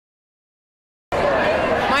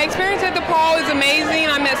My experience at DePaul is amazing.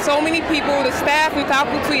 I met so many people. The staff and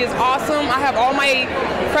faculty is awesome. I have all my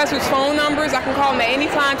professors' phone numbers. I can call them at any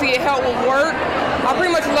time to get help with work. I pretty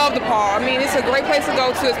much love DePaul. I mean, it's a great place to go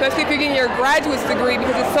to, especially if you're getting your graduate's degree,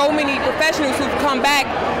 because there's so many professionals who've come back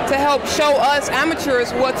to help show us amateurs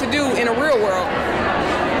what to do in the real world.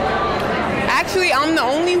 Actually, I'm the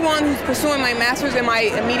only one who's pursuing my master's in my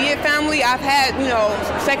immediate family. I've had,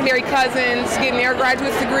 secondary cousins getting their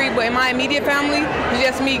graduate's degree, but in my immediate family, it's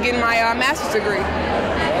just me getting my master's degree.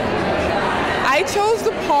 I chose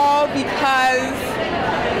DePaul because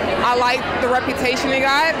I liked the reputation it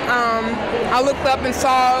got. I looked up and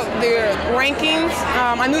saw their rankings.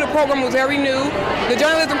 I knew the program was very new. The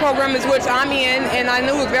journalism program is which I'm in, and I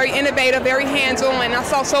knew it was very innovative, very hands-on, and I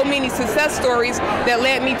saw so many success stories that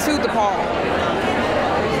led me to DePaul.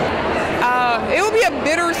 It will be a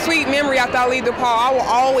bittersweet memory after I leave DePaul. I will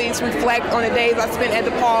always reflect on the days I spent at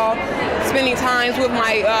DePaul, spending times with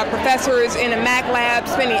my professors in the Mac lab,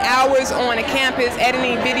 spending hours on a campus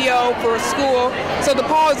editing video for school. So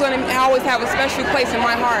DePaul is going to always have a special place in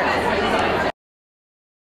my heart.